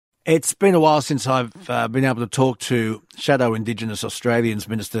It's been a while since I've been able to talk to Shadow Indigenous Australians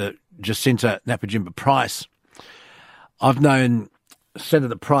Minister Jacinta Nampijinpa Price. I've known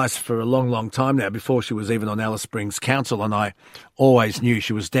Senator Price for a long, long time now, before she was even on Alice Springs Council, and I always knew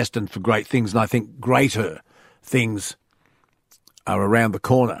she was destined for great things, and I think greater things are around the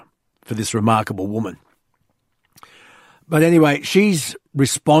corner for this remarkable woman. But anyway, she's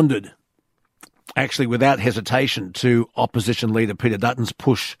responded, actually without hesitation, to opposition leader Peter Dutton's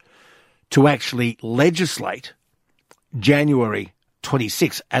push to actually legislate January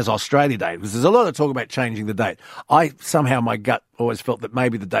 26 as Australia Day, because there's a lot of talk about changing the date. My gut always felt that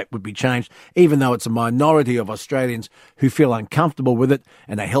maybe the date would be changed, even though it's a minority of Australians who feel uncomfortable with it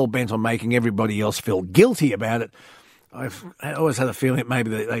and are hell-bent on making everybody else feel guilty about it. I've always had a feeling that maybe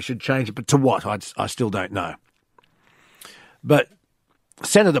they should change it, but to what, I still don't know. But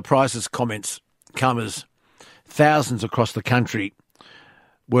Senator Price's comments come as thousands across the country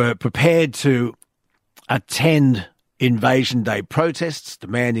were prepared to attend Invasion Day protests,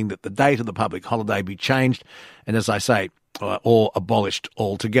 demanding that the date of the public holiday be changed and, as I say, or abolished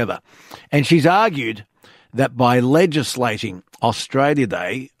altogether. And she's argued that by legislating Australia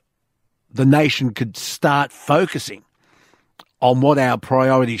Day, the nation could start focusing on what our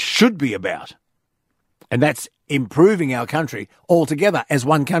priorities should be about, and that's improving our country altogether as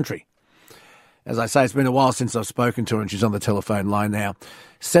one country. As I say, it's been a while since I've spoken to her, and she's on the telephone line now.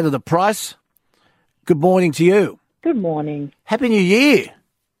 Senator Price, good morning to you. Good morning. Happy New Year.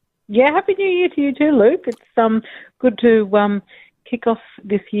 Yeah, Happy New Year to you too, Luke. It's good to kick off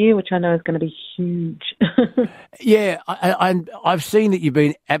this year, which I know is going to be huge. Yeah, I've seen that you've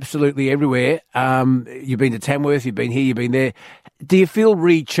been absolutely everywhere. You've been to Tamworth, you've been here, you've been there. Do you feel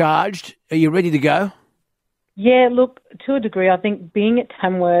recharged? Are you ready to go? Yeah, look, to a degree, I think being at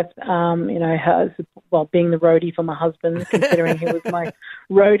Tamworth, being the roadie for my husband, considering he was my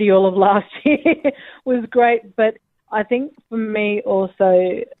roadie all of last year, was great. But I think for me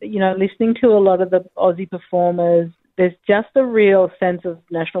also, listening to a lot of the Aussie performers, there's just a real sense of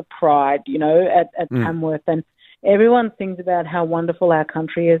national pride, at Tamworth, and everyone sings about how wonderful our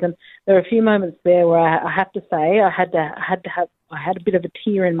country is. And there are a few moments there where I have to say I had a bit of a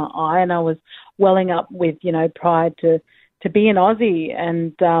tear in my eye, and I was welling up with, pride to be an Aussie.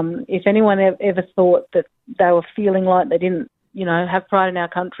 And if anyone ever thought that they were feeling like they didn't, have pride in our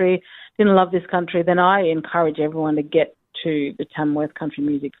country, didn't love this country, then I encourage everyone to get to the Tamworth Country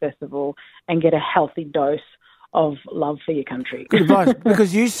Music Festival and get a healthy dose of love for your country. Good advice,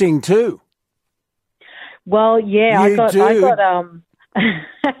 because you sing too. Well, yeah, I got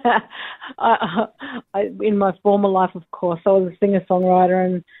in my former life, of course, I was a singer-songwriter,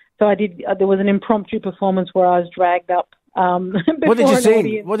 and so I did. There was an impromptu performance where I was dragged up. What did you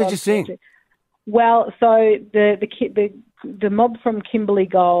sing? What did you sing? Well, so the mob from Kimberley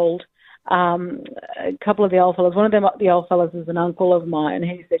Gold, a couple of the old fellas. One of them, the old fellas, is an uncle of mine.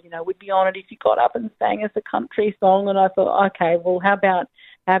 He said, we'd be honoured if you got up and sang us a country song. And I thought, okay, well, how about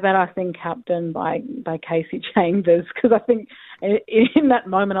I sing Captain by Casey Chambers? Because I think in that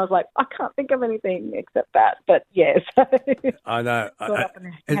moment I was like, I can't think of anything except that. But yes, I know. Got up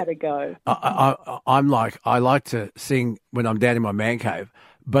and had a go. I like to sing when I'm down in my man cave.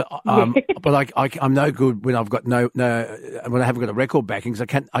 But I'm no good when I've got when I haven't got a record backing,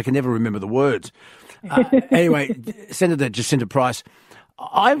 because I can never remember the words. Anyway, Senator Jacinta Price,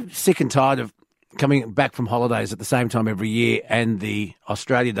 I'm sick and tired of coming back from holidays at the same time every year, and the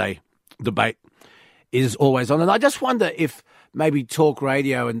Australia Day debate is always on. And I just wonder if maybe talk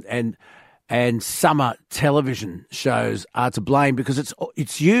radio and summer television shows are to blame, because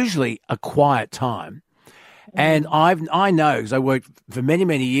it's usually a quiet time. And I know, because I worked for many,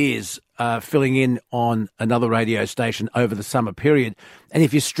 many years filling in on another radio station over the summer period. And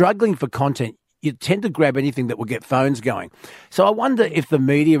if you're struggling for content, you tend to grab anything that will get phones going. So I wonder if the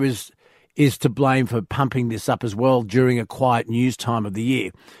media is to blame for pumping this up as well during a quiet news time of the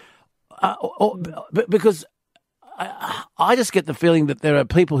year. Because I just get the feeling that there are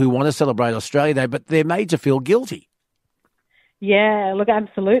people who want to celebrate Australia Day, but they're made to feel guilty. Yeah, look,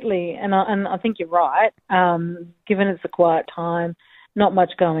 absolutely. And I think you're right. Given it's a quiet time, not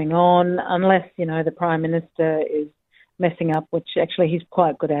much going on, unless, the Prime Minister is messing up, which actually he's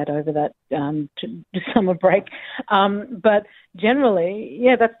quite good at over that summer break. But generally,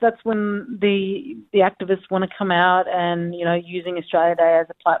 yeah, that's when the activists want to come out and, using Australia Day as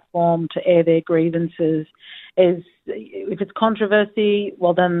a platform to air their grievances. If it's controversy,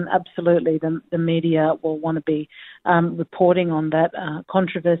 well, then absolutely the media will want to be reporting on that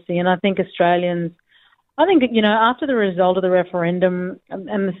controversy. And I think Australians, after the result of the referendum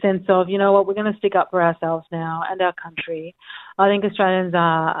and the sense of, we're going to stick up for ourselves now and our country, I think Australians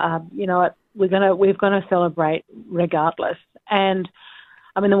are you know, we're going to celebrate regardless. And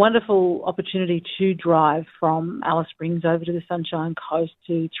I mean, the wonderful opportunity to drive from Alice Springs over to the Sunshine Coast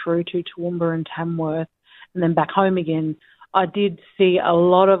through to Toowoomba and Tamworth and then back home again, I did see a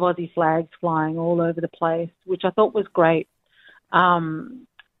lot of Aussie flags flying all over the place, which I thought was great.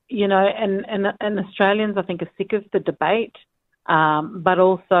 You know, and Australians, I think, are sick of the debate, but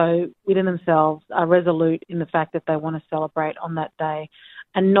also within themselves are resolute in the fact that they want to celebrate on that day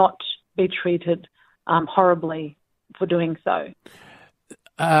and not be treated horribly for doing so.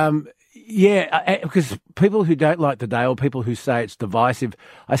 Because people who don't like the day or people who say it's divisive,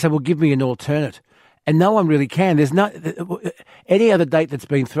 I say, well, give me an alternate. And no one really can. There's no any other date that's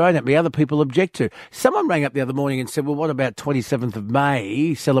been thrown at me, other people object to. Someone rang up the other morning and said, well, what about 27th of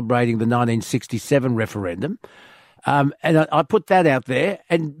May, celebrating the 1967 referendum? And I put that out there,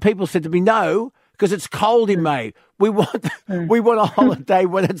 and people said to me, no, because it's cold in May. We want a holiday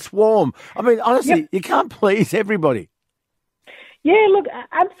when it's warm. I mean, honestly, You can't please everybody. Yeah, look,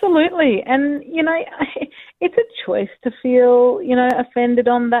 absolutely. And, you know, it's a choice to feel, you know, offended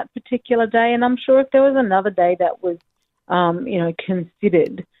on that particular day. And I'm sure if there was another day that was, you know,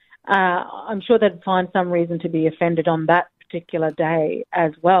 considered, I'm sure they'd find some reason to be offended on that particular day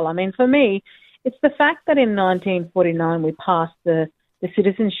as well. I mean, for me, it's the fact that in 1949 we passed the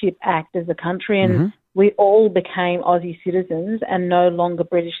Citizenship Act as a country and we all became Aussie citizens and no longer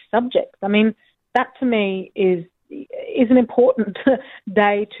British subjects. I mean, that to me is an important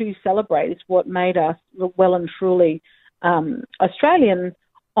day to celebrate. It's what made us well and truly Australian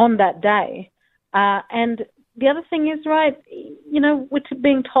on that day. And the other thing is, right, you know, we're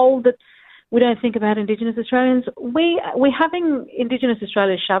being told that we don't think about Indigenous Australians. We're having Indigenous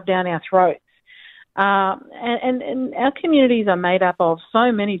Australia shoved down our throats. And our communities are made up of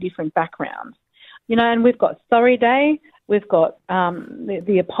so many different backgrounds. You know, and we've got Sorry Day, we've got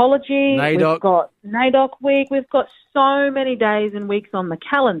the apology, NAIDOC. We've got NAIDOC Week, we've got so many days and weeks on the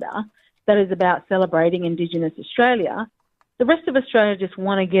calendar that is about celebrating Indigenous Australia. The rest of Australia just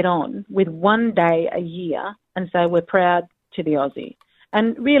want to get on with one day a year and say we're proud to be Aussie.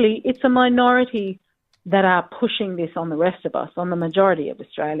 And really, it's a minority that are pushing this on the rest of us, on the majority of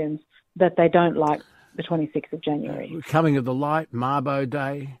Australians, that they don't like the 26th of January. Coming of the Light, Mabo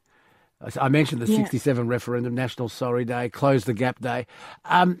Day. I mentioned the 67 referendum, National Sorry Day, Close the Gap Day.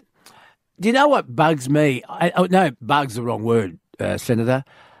 Do you know what bugs me? No, bug's the wrong word, Senator.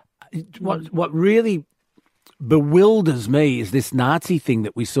 What really bewilders me is this Nazi thing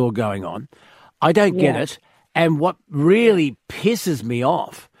that we saw going on. I don't get it. And what really pisses me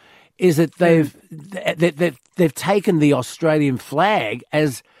off is that they've taken the Australian flag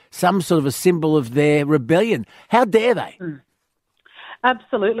as some sort of a symbol of their rebellion. How dare they?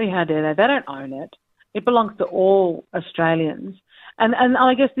 Absolutely, how dare they? They don't own it. It belongs to all Australians. And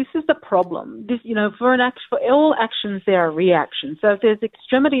I guess this is the problem. This, you know, for all actions, there are reactions. So if there's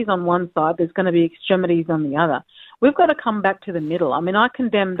extremities on one side, there's going to be extremities on the other. We've got to come back to the middle. I mean, I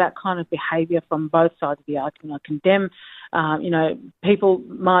condemn that kind of behaviour from both sides of the argument. I condemn, you know, people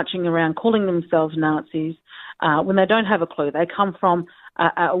marching around calling themselves Nazis when they don't have a clue. They come from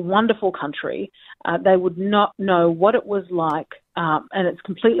a wonderful country. They would not know what it was like, and it's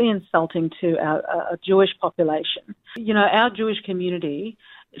completely insulting to our Jewish population. You know, our Jewish community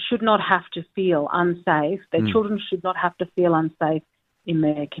should not have to feel unsafe. Their children should not have to feel unsafe in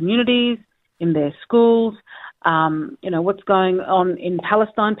their communities, in their schools. You know, what's going on in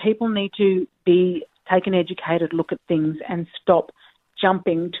Palestine, people need to be take an educated look at things and stop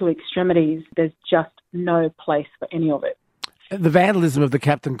jumping to extremities. There's just no place for any of it. The vandalism of the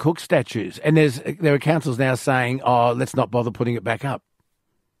Captain Cook statues, and there are councils now saying, "Oh, let's not bother putting it back up."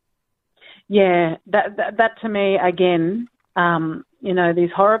 Yeah, that to me again, you know,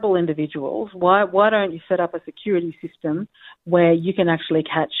 these horrible individuals. Why don't you set up a security system where you can actually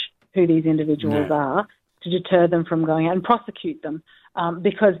catch who these individuals are to deter them from going out and prosecute them?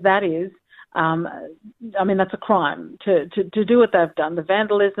 Because that is, I mean, that's a crime to do what they've done. The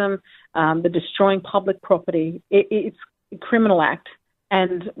vandalism, the destroying public property. It's a criminal act,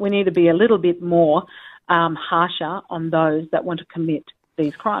 and we need to be a little bit more harsher on those that want to commit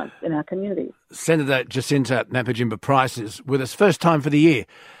these crimes in our communities. Senator Jacinta Nampijinpa Price is with us. First time for the year.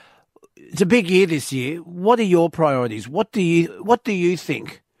 It's a big year this year. What are your priorities? What do you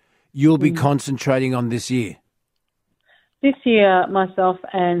think you'll be concentrating on this year? This year, myself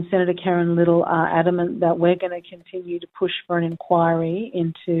and Senator Karen Little are adamant that we're going to continue to push for an inquiry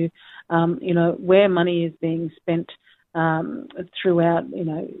into, you know, where money is being spent throughout, you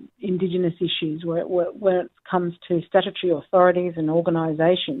know, Indigenous issues, where it comes to statutory authorities and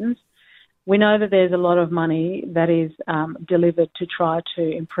organisations We know that there's a lot of money that is delivered to try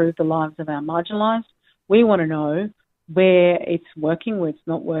to improve the lives of our marginalised. We want to know where it's working, where it's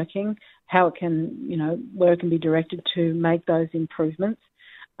not working, how it can, where it can be directed to make those improvements.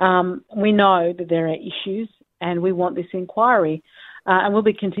 We know that there are issues, and we want this inquiry. And we'll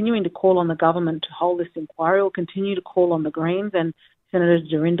be continuing to call on the government to hold this inquiry. We'll continue to call on the Greens and Senator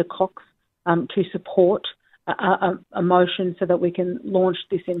Jacinta Cox to support a motion so that we can launch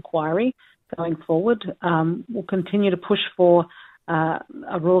this inquiry going forward. We'll continue to push for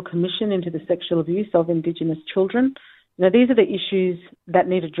a Royal Commission into the sexual abuse of Indigenous children. These are the issues that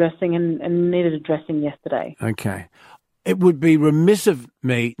need addressing and needed addressing yesterday. Okay. It would be remiss of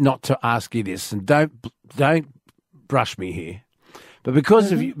me not to ask you this, and don't brush me here, but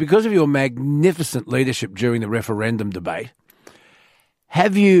because of your magnificent leadership during the referendum debate,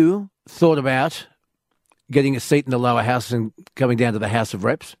 have you thought about getting a seat in the lower house and coming down to the House of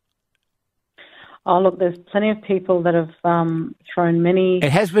Reps? Oh, look, there's plenty of people that have thrown many...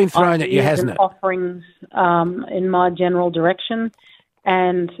 It has been thrown at you, hasn't it? ...offerings in my general direction.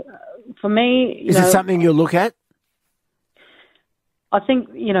 And for me... Is it something you'll look at? I think,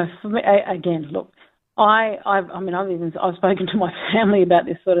 for me, again, look, I've spoken to my family about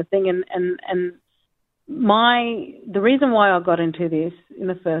this sort of thing, and the reason why I got into this in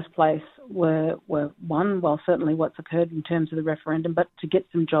the first place were one, well, certainly what's occurred in terms of the referendum, but to get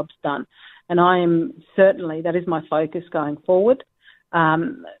some jobs done. And that is my focus going forward.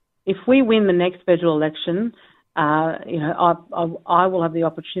 If we win the next federal election, I will have the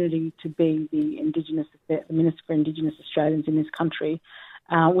opportunity to be the Minister for Indigenous Australians in this country,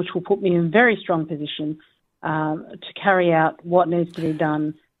 which will put me in a very strong position to carry out what needs to be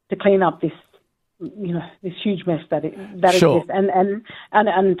done to clean up this huge mess that sure. exists.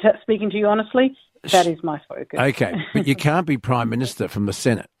 And speaking to you honestly, that is my focus. Okay, but you can't be Prime Minister from the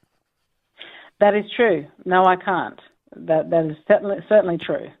Senate. That is true. No, I can't. That is certainly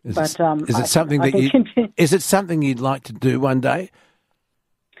true. Is it something you'd like to do one day?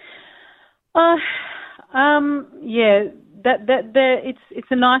 Yeah.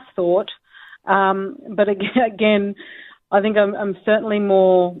 It's a nice thought. But again, I think I'm certainly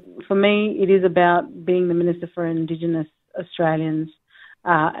more. For me, it is about being the Minister for Indigenous Australians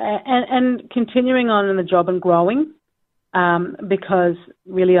and continuing on in the job and growing. Because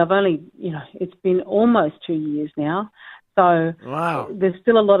really I've only, it's been almost 2 years now. So wow. There's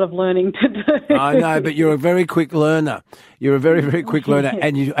still a lot of learning to do. I know, but you're a very quick learner. You're a very, very quick learner.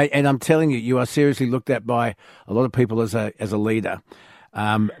 And I'm telling you, you are seriously looked at by a lot of people as a leader.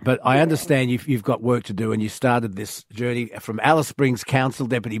 But I understand you've got work to do, and you started this journey from Alice Springs Council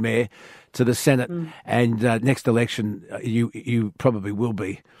Deputy Mayor to the Senate. And next election, you probably will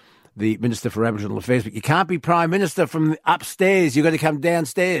be the Minister for Aboriginal Affairs, but you can't be Prime Minister from upstairs. You've got to come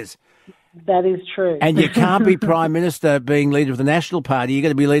downstairs. That is true. And you can't be Prime Minister being leader of the National Party. You've got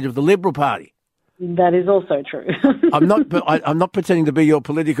to be leader of the Liberal Party. That is also true. I'm not pretending to be your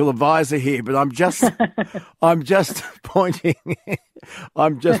political advisor here, but I'm just pointing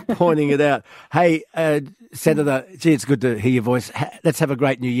it out. Hey, Senator, it's good to hear your voice. Let's have a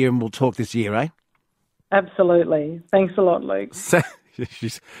great new year, and we'll talk this year, eh? Absolutely. Thanks a lot, Luke.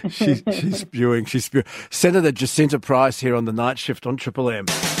 She's spewing. Senator Jacinta Price here on the Night Shift on Triple M.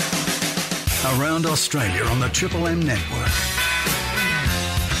 Around Australia on the Triple M network.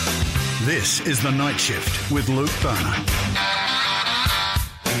 This is the Night Shift with Luke Barner.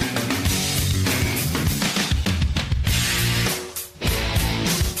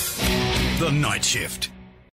 The Night Shift.